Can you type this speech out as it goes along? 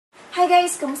Hi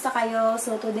guys! Kamusta kayo?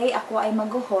 So today ako ay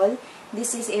mag-haul.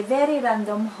 This is a very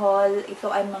random haul.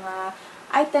 Ito ay mga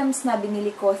items na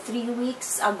binili ko 3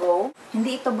 weeks ago.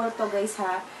 Hindi ito bulto guys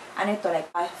ha. Ano ito like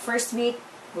first week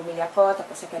bumili ako,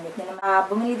 tapos second week na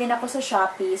naman. Bumili din ako sa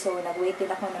Shopee. So nag-wait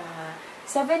din ako ng mga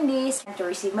 7 days to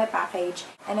receive my package.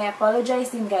 And I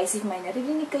apologize din guys if may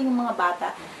naririnig kayong mga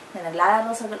bata na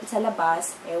naglalaro sa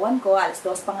labas. Ewan ko, alas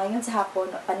 2 pa ngayon sa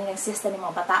hapon. Paninang siesta ng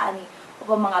mga bataan ni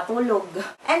o mga tulog.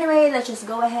 Anyway, let's just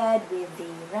go ahead with the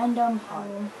random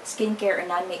home skincare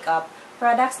and non-makeup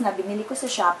products na binili ko sa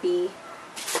Shopee.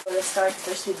 So let's start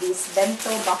first with these Bento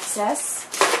boxes.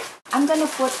 I'm gonna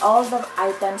put all the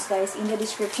items guys in the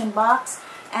description box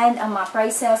and ang mga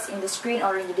prices in the screen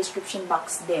or in the description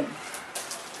box din.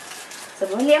 So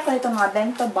bumili ako nito mga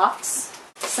Bento box,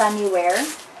 Sunnyware.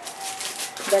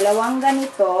 Dalawang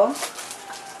ganito.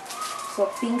 So,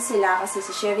 pink sila kasi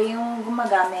si Sherry yung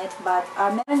gumagamit. But,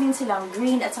 meron din silang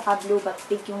green at saka blue. But,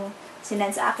 pink yung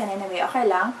sinend sa akin. Anyway, okay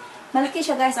lang. Malaki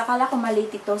siya guys. Akala ko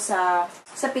maliit ito sa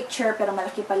picture. Pero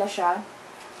malaki pala siya.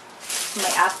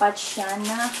 May apat siya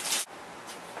na.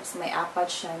 Tapos, may apat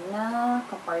siya na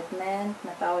compartment.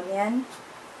 Na tawag yan.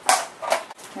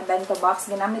 Na bento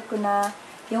box. Ginamit ko na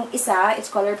yung isa.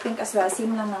 It's color pink as well.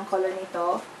 Same lang ng color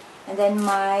nito. And then,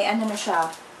 may ano na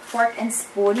siya. Fork and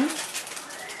spoon.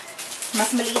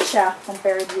 Mas maliit siya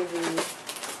compared with the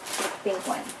pink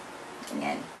one.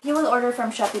 Ganyan. You will order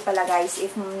from Shopee pala guys.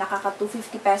 If nakaka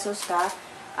 250 pesos ka,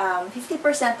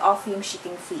 50% off yung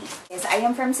shipping fee. Yes, I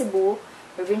am from Cebu,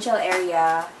 provincial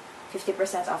area.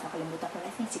 50% off. Nakalimutan ko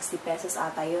na. I think 60 pesos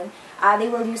ata yun.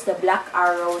 They will use the black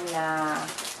arrow na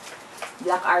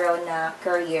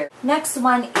courier. Next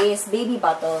one is baby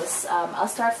bottles. I'll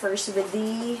start first with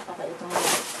the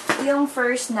yung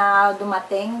first na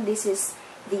dumating. This is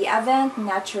the Avent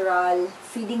Natural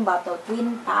Feeding Bottle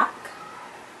Twin Pack.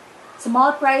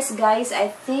 Small price guys.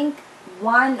 I think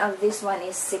one of this one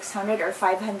is 600 or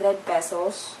 500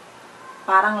 pesos.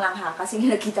 Parang lang ha. Kasi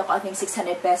nakita ko I think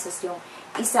 600 pesos yung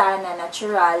isa na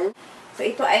natural. So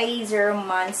ito ay 0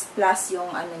 months plus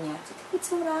yung ano niya. It's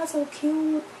so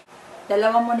cute.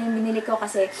 Dalawa mo na yung binili ko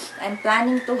kasi I'm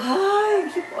planning to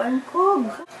keep on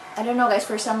cook. I don't know guys,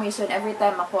 for some reason every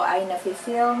time ako ay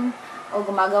na-film o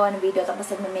gumagawa ng video,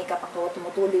 tapos nagme-makeup ako,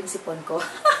 tumutuloy yung sipon ko.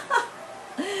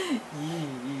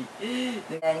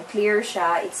 Then, clear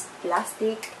siya. It's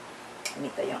plastic.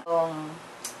 Ito yung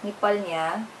nipple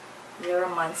niya. 0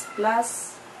 months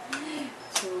plus.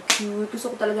 So cute.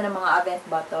 Gusto ko talaga ng mga Avent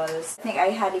bottles. I think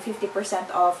I had a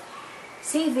 50% off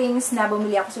savings na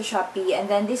bumili ako sa Shopee.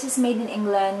 And then, this is made in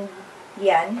England.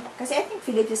 Yan. Kasi I think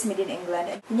Philippines is made in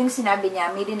England. Yun yung sinabi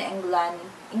niya, made in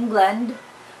England.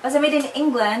 Kasi made in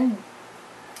England.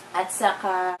 At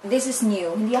saka, this is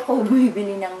new. Hindi ako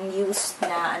bumibili ng used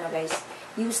na,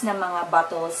 used na mga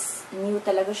bottles. New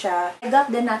talaga siya. I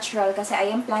got the natural kasi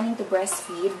I am planning to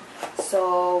breastfeed.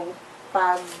 So,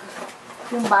 pag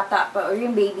yung bata pa or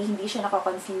yung baby, hindi siya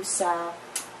nakakonfuse sa,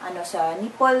 sa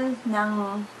nipple ng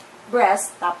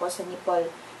breast, tapos sa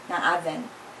nipple ng Avent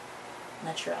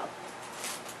Natural.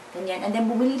 Ganyan. And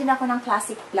then, bumili din ako ng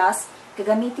Classic Plus.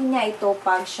 Gagamitin niya ito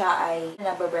pag siya ay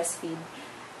nagbe-breastfeed.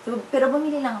 So, pero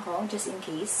bumili lang ako, just in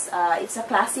case. It's a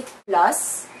Classic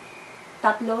Plus.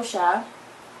 Tatlo siya.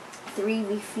 3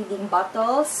 feeding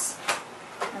bottles.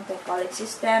 Anti-colic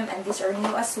system. And these are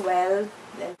new as well.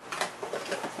 Then,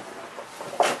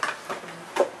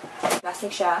 plastic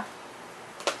siya.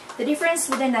 The difference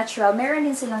with the natural, meron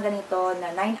din silang ganito na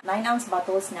 9-ounce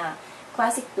bottles na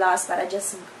Classic Plus, but I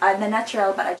just, na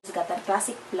natural, but I just got that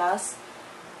Classic Plus.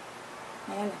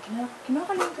 Ayan, kinuha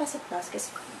ko lang yung Classic Plus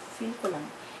kasi feel ko lang.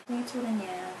 Ito na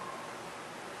niya.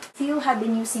 Few have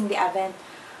been using the Avent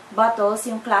bottles,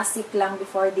 yung classic lang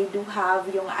before. They do have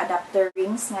yung adapter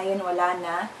rings. Ngayon wala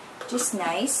na. Just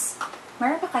nice.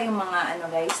 Meron pa kayong mga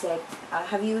guys, like,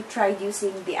 have you tried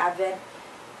using the Avent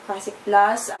Classic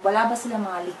Plus? Wala ba sila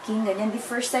mga leaking? Ganyan. The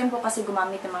first time ko kasi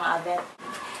gumamit ng mga Avent.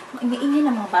 Ingay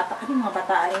ng mga bata. Kasi mga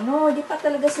bata no, di pa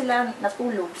talaga sila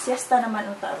natulog. Siesta naman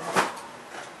ang tao.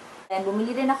 And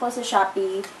bumili din ako sa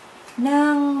Shopee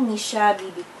ng Missha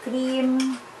BB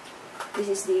Cream. This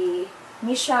is the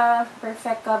Missha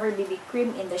Perfect Cover BB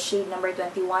Cream in the shade number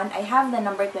 21. I have the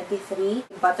number 23,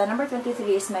 but the number 23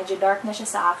 is medyo dark na siya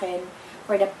sa akin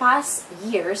for the past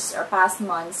years or past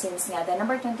months, since nga the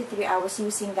number 23 I was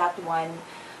using that one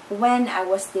when I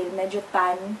was still medyo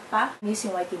tan pa. I'm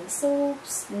using whitening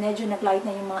soaps. Medyo nag-light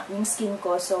na yung skin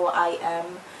ko, so I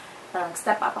am parang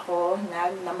step up ako,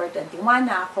 number 21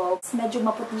 na ako. Medyo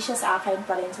maputi siya sa akin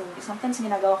pa rin. So, sometimes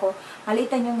ginagawa ko,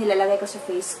 malitan yung nilalagay ko sa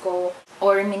face ko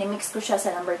or minimix ko siya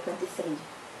sa number 23.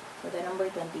 So, the number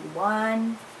 21.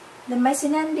 Then, may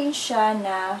sinan din siya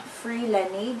na free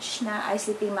Laneige na eye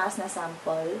sleeping mask na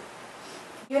sample.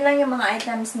 Yun lang yung mga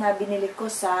items na binili ko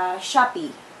sa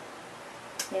Shopee.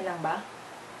 Yan lang ba?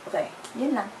 Okay.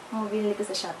 Yun lang. Mga binili ko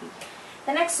sa Shopee.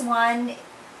 The next one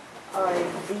are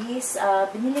these.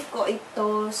 Binili ko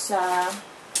ito sa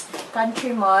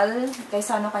Country Mall.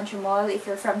 Gaisano Country Mall. If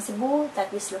you're from Cebu,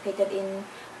 that is located in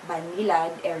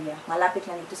Banilad area. Malapit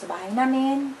lang dito sa bahay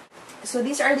namin. So,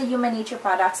 these are the Human Nature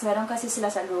products. Meron kasi sila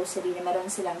sa grocery na meron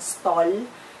silang stall.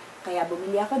 Kaya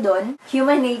bumili ako doon.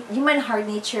 Human Heart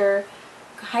Nature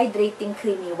Hydrating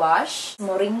Creamy Wash.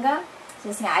 Moringa.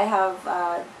 Since nga I have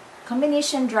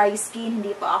combination dry skin,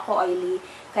 hindi pa ako oily.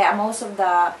 Kaya most of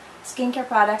the skincare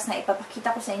products na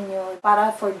ipapakita ko sa inyo para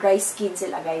for dry skin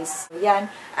sila, guys. So, yan.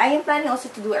 I am planning also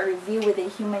to do a review with the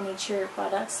Human Nature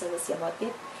products. So, let's see about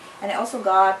it. And I also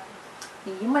got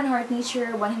the Human Heart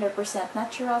Nature 100%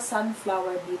 Natural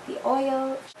Sunflower Beauty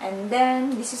Oil. And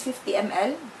then, this is 50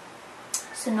 ml.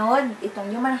 Sunod, itong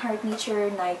Human Heart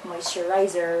Nature Night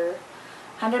Moisturizer.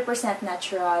 100%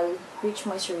 natural, rich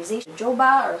moisturization.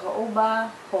 Jojoba or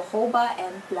jojoba,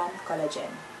 and plant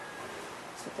collagen.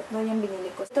 So, tatlo yung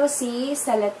binili ko. Ito si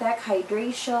Celeteque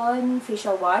Hydration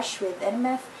Facial Wash with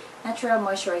NMF Natural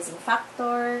Moisturizing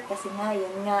Factor. Kasi nga,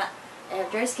 yun nga, I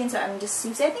have dry skin, so I'm just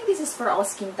using. I think this is for all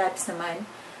skin types naman.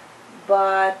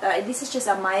 But this is just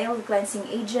a mild cleansing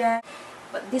agent.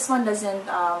 But this one doesn't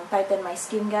tighten my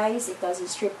skin, guys. It doesn't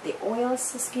strip the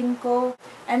oils sa skin ko.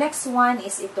 And next one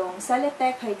is itong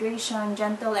Celeteque Hydration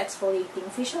Gentle Exfoliating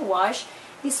Facial Wash.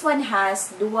 This one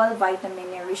has dual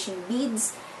vitamin nourishing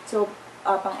beads. So,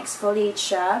 pang-exfoliate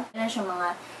siya. Yan siya mga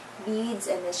beads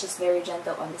and it's just very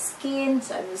gentle on the skin.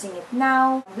 So, I'm using it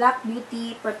now. Black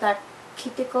Beauty Protect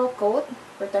Cuticle Coat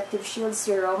Protective Shield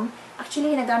Serum.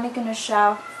 Actually, nagamit ko na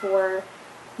siya for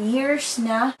years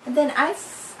na. And then,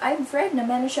 I've read na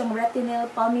meron siyang retinol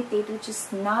palmitate which is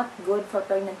not good for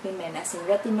pregnant women. As in,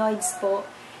 retinoids po.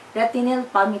 Retinol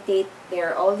palmitate,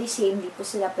 they're all the same. Di po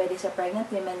sila pwede sa pregnant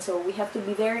women. So, we have to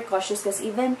be very cautious because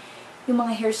even yung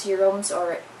mga hair serums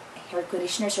or hair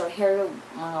conditioners or hair,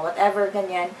 mga whatever,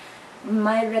 ganyan,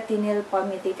 may retinol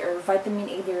palmitate or vitamin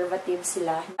A derivative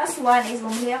sila. Last one is,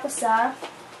 bumili ako sa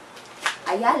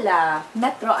Ayala.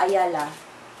 Metro Ayala.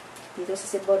 Dito sa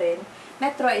Cebu rin.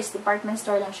 Metro is department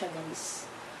store lang siya, guys.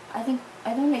 I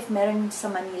don't know if meron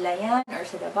sa Manila yan or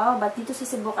sa Davao, but dito sa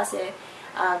Cebu kasi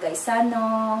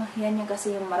Gaisano, yan yung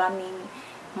kasi yung maraming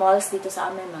malls dito sa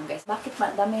amin, mga guys. Bakit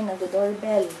ba dami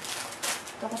nagdo-doorbell?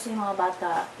 Ito kasi yung mga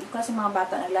bata. Ito kasi mga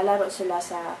bata, naglalaro sila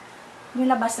sa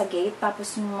yung labas sa gate,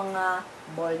 tapos yung mga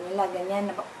ball nila,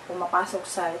 ganyan, na pumapasok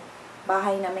sa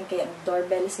bahay namin, kaya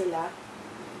doorbell sila.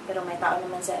 Pero may tao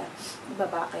naman sa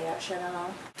ibaba, kaya siya na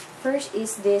lang. First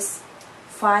is this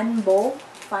Fanbo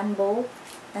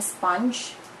na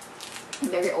sponge.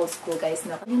 Very old school, guys,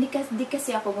 no? Hindi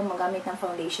kasi ako gumagamit ng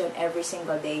foundation every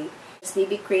single day. Just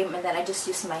BB cream and then I just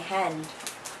use my hand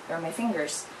or my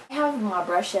fingers. I have mga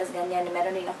brushes, ganyan.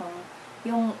 Meron din akong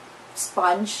yung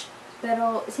sponge.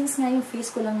 Pero since nga yung face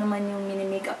ko lang naman yung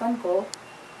mini-makeupan ko,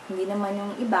 hindi naman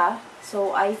yung iba.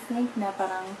 So, I think na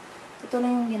parang ito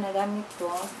lang yung ginagamit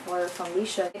ko for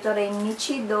foundation. Ito rin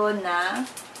Nichido na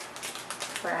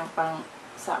parang pang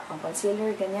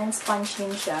concealer, ganyan. Sponge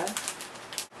din siya.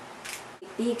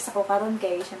 Tiks ako karon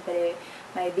kay, syempre,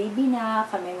 may baby na,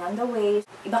 kami on the way.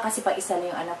 Iba kasi pag isa lang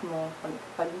yung anak mo.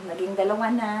 Pag naging dalawa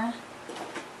na,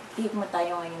 tik mo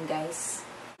tayo ngayon, guys.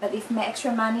 But if may extra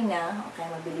money na, okay,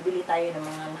 magbili-bili tayo ng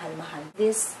mga mahal-mahal.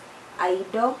 This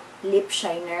Aido Lip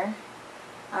Shiner.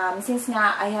 Since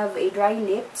nga, I have a dry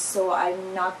lips, so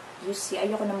I'm not using,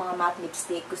 ayoko ng mga matte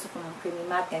lipstick. Gusto ko ng creamy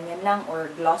matte, ganyan lang,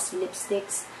 or glossy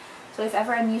lipsticks. So, if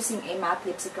ever I'm using a matte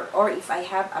lipstick or if I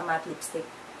have a matte lipstick,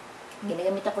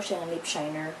 ginagamit ako siya ng lip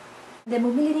shiner. Then,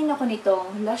 bumili din ako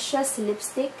nitong Luscious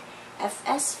lipstick,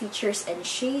 FS Features and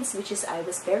Shades, which is, I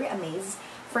was very amazed.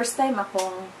 First time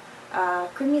akong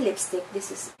creamy lipstick. This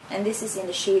is in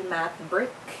the shade Matte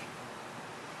Brick.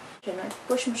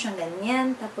 Push mo siyang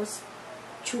ganyan, tapos,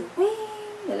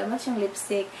 chewing! Dalaman siyang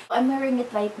lipstick. I'm wearing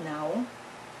it right now.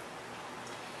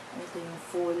 Ito yung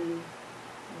full.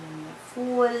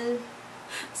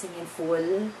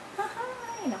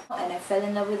 And I fell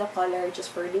in love with the color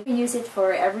just for the. I use it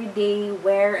for everyday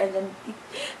wear and then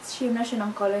shame na siya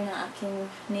ng color ng aking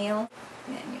nail.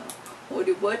 Yan yun. O,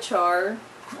 diba, char?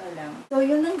 Alam. So,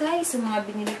 yun lang, guys. Yung mga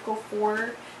binili ko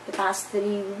for the past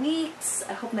 3 weeks.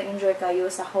 I hope na-enjoy kayo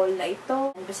sa haul na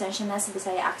ito. And pasensya na sa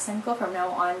Bisaya accent ko. From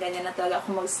now on, ganyan na talaga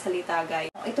ako magsalita,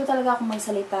 guys. Ito talaga ako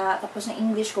magsalita. Tapos ng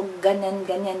English ko, ganyan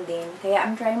din. Kaya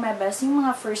I'm trying my best. Yung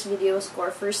mga first videos ko,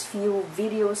 or first few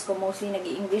videos ko, mostly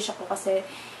nag-i-English ako kasi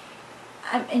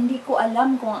hindi ko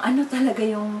alam kung ano talaga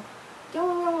yung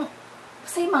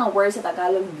kasi yung mga words sa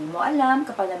Tagalog, hindi mo alam.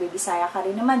 Kapag nabibisaya ka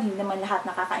rin naman, hindi naman lahat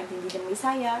nakakaintindi ng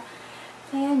Bisaya.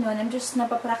 Kaya yun, I'm just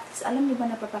napapractice. Alam niyo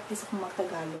ba, napapractice ako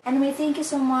mag-Tagalog. Anyway, thank you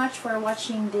so much for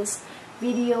watching this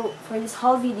video, for this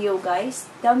whole video,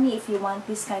 guys. Tell me if you want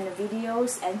this kind of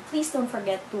videos. And please don't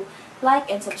forget to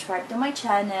like and subscribe to my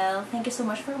channel. Thank you so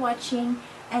much for watching.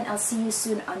 And I'll see you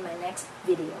soon on my next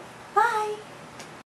video. Bye!